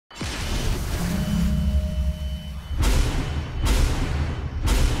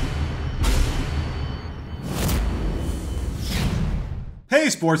Hey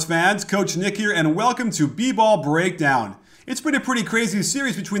sports fans, Coach Nick here and welcome to B-Ball Breakdown. It's been a pretty crazy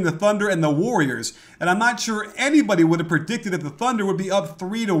series between the Thunder and the Warriors, and I'm not sure anybody would have predicted that the Thunder would be up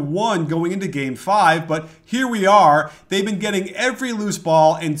 3-1 going into Game 5, but here we are. They've been getting every loose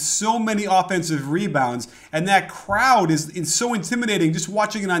ball and so many offensive rebounds, and that crowd is so intimidating just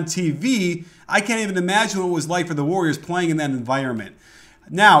watching it on TV. I can't even imagine what it was like for the Warriors playing in that environment.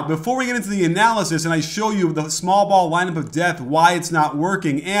 Now, before we get into the analysis and I show you the small ball lineup of death, why it's not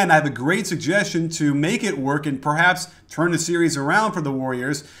working, and I have a great suggestion to make it work and perhaps turn the series around for the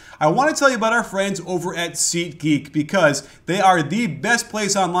Warriors, I want to tell you about our friends over at SeatGeek because they are the best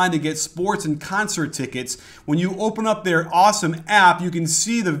place online to get sports and concert tickets. When you open up their awesome app, you can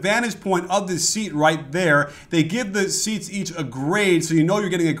see the vantage point of the seat right there. They give the seats each a grade so you know you're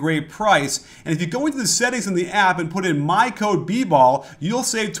getting a great price. And if you go into the settings in the app and put in my code BBall, you'll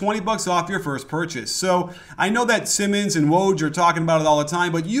save $20 off your first purchase. So I know that Simmons and Woj are talking about it all the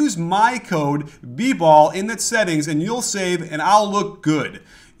time, but use my code BBall in the settings and you'll save and I'll look good.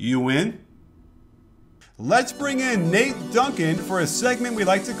 You in? Let's bring in Nate Duncan for a segment we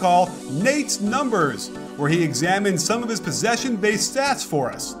like to call Nate's Numbers, where he examines some of his possession-based stats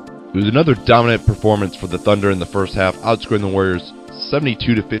for us. It was another dominant performance for the Thunder in the first half, outscoring the Warriors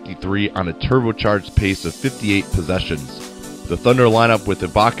 72-53 on a turbocharged pace of 58 possessions. The Thunder lineup with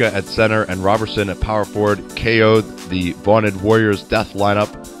Ibaka at center and Robertson at power forward KO'd the vaunted Warriors death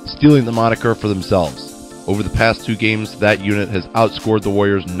lineup, stealing the moniker for themselves. Over the past two games, that unit has outscored the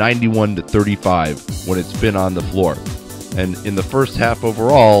Warriors 91-35 when it's been on the floor. And in the first half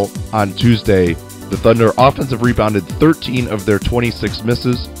overall, on Tuesday, the Thunder offensive rebounded 13 of their 26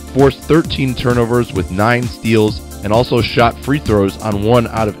 misses, forced 13 turnovers with 9 steals, and also shot free throws on 1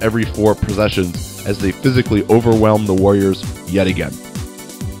 out of every 4 possessions as they physically overwhelmed the Warriors yet again.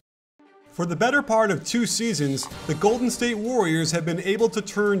 For the better part of 2 seasons, the Golden State Warriors have been able to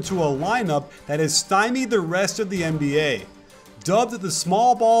turn to a lineup that has stymied the rest of the NBA. Dubbed the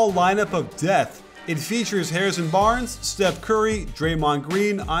small ball lineup of death, it features Harrison Barnes, Steph Curry, Draymond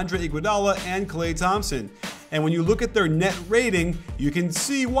Green, Andre Iguodala, and Klay Thompson. And when you look at their net rating, you can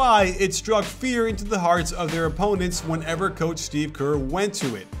see why it struck fear into the hearts of their opponents whenever Coach Steve Kerr went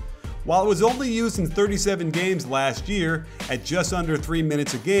to it. While it was only used in 37 games last year, at just under 3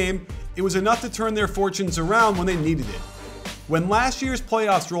 minutes a game, it was enough to turn their fortunes around when they needed it. When last year's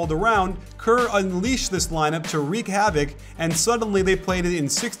playoffs rolled around, Kerr unleashed this lineup to wreak havoc, and suddenly they played it in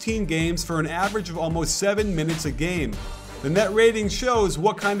 16 games for an average of almost 7 minutes a game. The net rating shows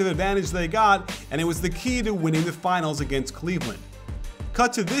what kind of advantage they got, and it was the key to winning the finals against Cleveland.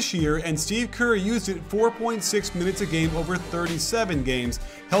 Cut to this year, and Steve Kerr used it 4.6 minutes a game over 37 games,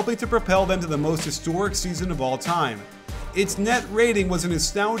 helping to propel them to the most historic season of all time. Its net rating was an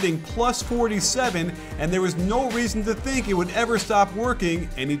astounding plus 47, and there was no reason to think it would ever stop working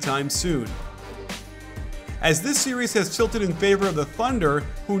anytime soon. As this series has tilted in favor of the Thunder,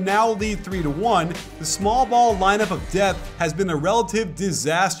 who now lead 3-1, the small ball lineup of death has been a relative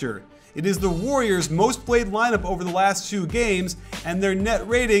disaster. It is the Warriors' most played lineup over the last 2 games, and their net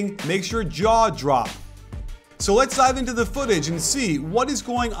rating makes your jaw drop. So let's dive into the footage and see what is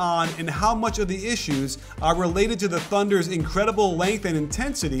going on and how much of the issues are related to the Thunder's incredible length and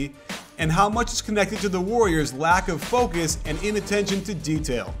intensity, and how much is connected to the Warriors' lack of focus and inattention to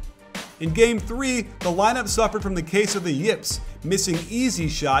detail. In Game 3, the lineup suffered from the case of the yips, missing easy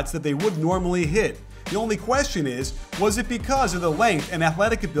shots that they would normally hit. The only question is, was it because of the length and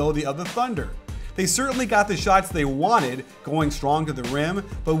athletic ability of the Thunder? They certainly got the shots they wanted, going strong to the rim,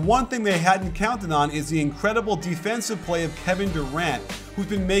 but one thing they hadn't counted on is the incredible defensive play of Kevin Durant, who's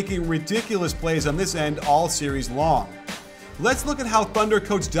been making ridiculous plays on this end all series long. Let's look at how Thunder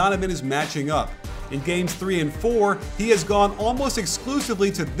coach Donovan is matching up. In Games 3 and 4, he has gone almost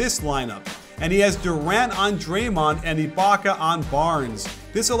exclusively to this lineup, and he has Durant on Draymond and Ibaka on Barnes.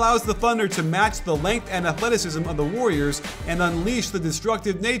 This allows the Thunder to match the length and athleticism of the Warriors and unleash the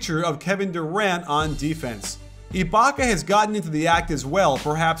destructive nature of Kevin Durant on defense. Ibaka has gotten into the act as well,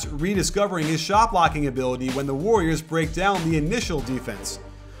 perhaps rediscovering his shot blocking ability when the Warriors break down the initial defense.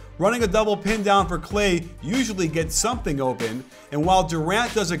 Running a double pin down for Klay usually gets something open, and while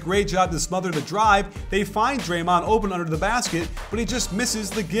Durant does a great job to smother the drive, they find Draymond open under the basket, but he just misses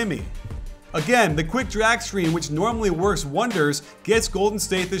the gimme. Again, the quick drag screen, which normally works wonders, gets Golden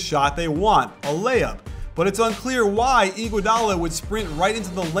State the shot they want, a layup. But it's unclear why Iguodala would sprint right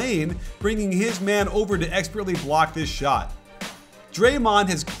into the lane, bringing his man over to expertly block this shot. Draymond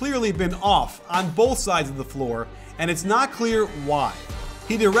has clearly been off on both sides of the floor, and it's not clear why.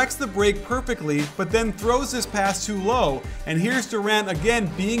 He directs the break perfectly, but then throws this pass too low, and here's Durant again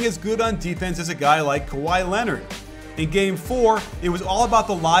being as good on defense as a guy like Kawhi Leonard. In Game 4, it was all about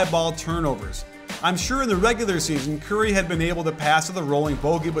the live ball turnovers. I'm sure in the regular season, Curry had been able to pass to the rolling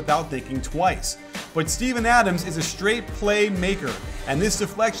bogey without thinking twice. But Steven Adams is a straight play maker, and this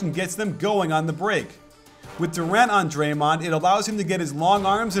deflection gets them going on the break. With Durant on Draymond, it allows him to get his long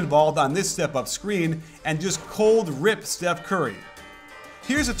arms involved on this step-up screen and just cold rip Steph Curry.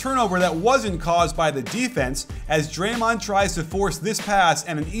 Here's a turnover that wasn't caused by the defense, as Draymond tries to force this pass,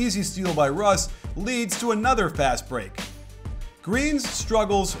 and an easy steal by Russ leads to another fast break. Green's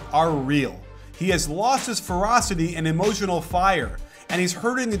struggles are real. He has lost his ferocity and emotional fire, and he's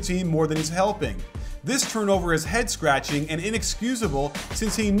hurting the team more than he's helping. This turnover is head-scratching and inexcusable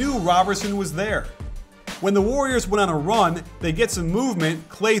since he knew Robertson was there. When the Warriors went on a run, they get some movement.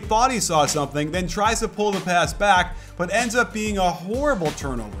 Klay thought he saw something, then tries to pull the pass back, but ends up being a horrible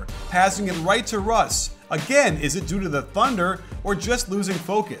turnover, passing it right to Russ. Again, is it due to the Thunder or just losing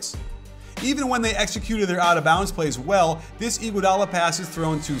focus? Even when they executed their out-of-bounds plays well, this Iguodala pass is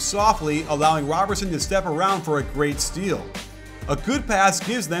thrown too softly, allowing Robertson to step around for a great steal. A good pass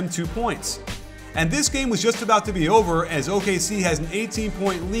gives them 2 points. And this game was just about to be over, as OKC has an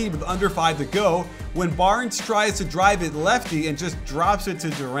 18-point lead with under 5 to go when Barnes tries to drive it lefty and just drops it to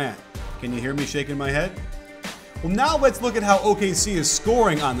Durant. Can you hear me shaking my head? Well, now let's look at how OKC is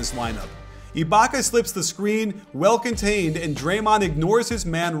scoring on this lineup. Ibaka slips the screen, well contained, and Draymond ignores his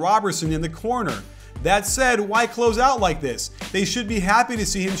man Robertson in the corner. That said, why close out like this? They should be happy to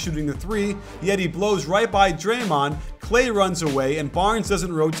see him shooting the three, yet he blows right by Draymond, Klay runs away, and Barnes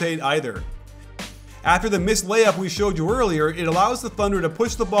doesn't rotate either. After the missed layup we showed you earlier, it allows the Thunder to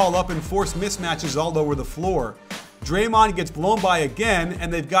push the ball up and force mismatches all over the floor. Draymond gets blown by again,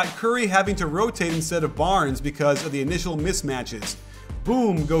 and they've got Curry having to rotate instead of Barnes because of the initial mismatches.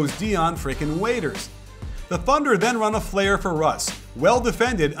 Boom goes Dion frickin' Waiters. The Thunder then run a flare for Russ, well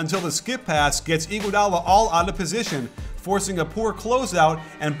defended until the skip pass gets Iguodala all out of position, forcing a poor closeout,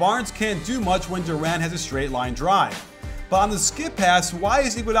 and Barnes can't do much when Durant has a straight line drive. But on the skip pass, why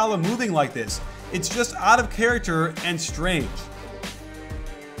is Iguodala moving like this? It's just out of character and strange.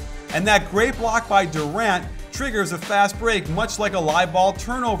 And that great block by Durant triggers a fast break much like a live ball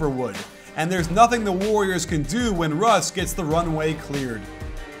turnover would. And there's nothing the Warriors can do when Russ gets the runway cleared.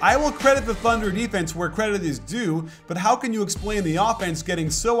 I will credit the Thunder defense where credit is due, but how can you explain the offense getting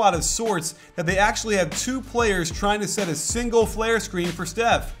so out of sorts that they actually have 2 players trying to set a single flare screen for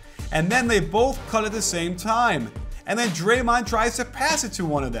Steph? And then they both cut at the same time. And then Draymond tries to pass it to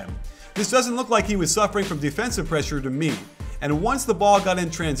one of them. This doesn't look like he was suffering from defensive pressure to me. And once the ball got in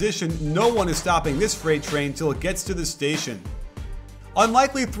transition, no one is stopping this freight train till it gets to the station.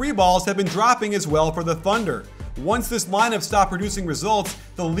 Unlikely 3 balls have been dropping as well for the Thunder. Once this lineup stopped producing results,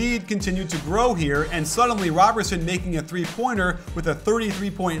 the lead continued to grow here, and suddenly Robertson making a 3-pointer with a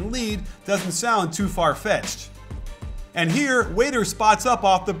 33-point lead doesn't sound too far-fetched. And here, Waiters spots up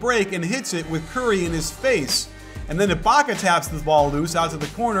off the break and hits it with Curry in his face. And then Ibaka taps the ball loose out to the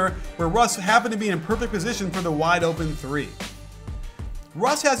corner, where Russ happened to be in perfect position for the wide-open 3.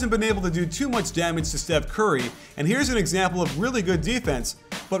 Russ hasn't been able to do too much damage to Steph Curry, and here's an example of really good defense,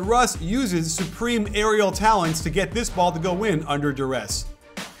 but Russ uses supreme aerial talents to get this ball to go in under duress.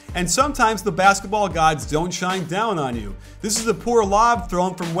 And sometimes the basketball gods don't shine down on you. This is a poor lob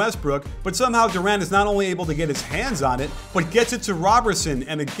thrown from Westbrook, but somehow Durant is not only able to get his hands on it, but gets it to Robertson,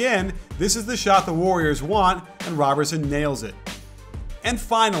 and again, this is the shot the Warriors want, and Robertson nails it. And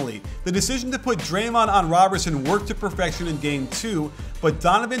finally, the decision to put Draymond on Robertson worked to perfection in Game 2, but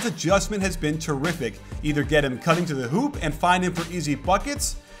Donovan's adjustment has been terrific. Either get him cutting to the hoop and find him for easy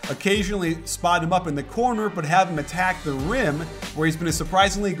buckets, occasionally spot him up in the corner but have him attack the rim, where he's been a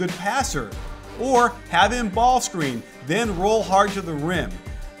surprisingly good passer, or have him ball screen, then roll hard to the rim.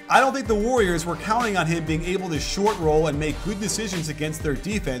 I don't think the Warriors were counting on him being able to short roll and make good decisions against their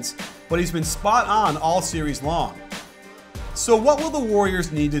defense, but he's been spot on all series long. So what will the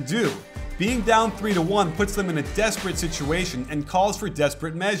Warriors need to do? Being down 3-1 puts them in a desperate situation and calls for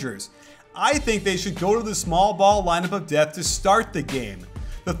desperate measures. I think they should go to the small ball lineup of death to start the game.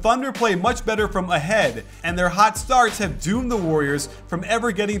 The Thunder play much better from ahead, and their hot starts have doomed the Warriors from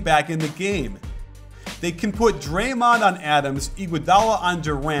ever getting back in the game. They can put Draymond on Adams, Iguodala on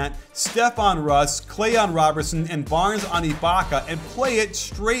Durant, Steph on Russ, Klay on Robertson, and Barnes on Ibaka and play it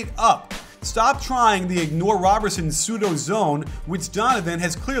straight up. Stop trying the ignore Robertson pseudo zone, which Donovan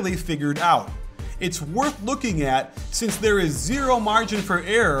has clearly figured out. It's worth looking at since there is zero margin for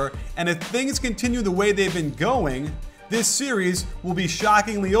error, and if things continue the way they've been going, this series will be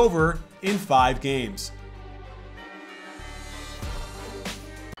shockingly over in 5 games.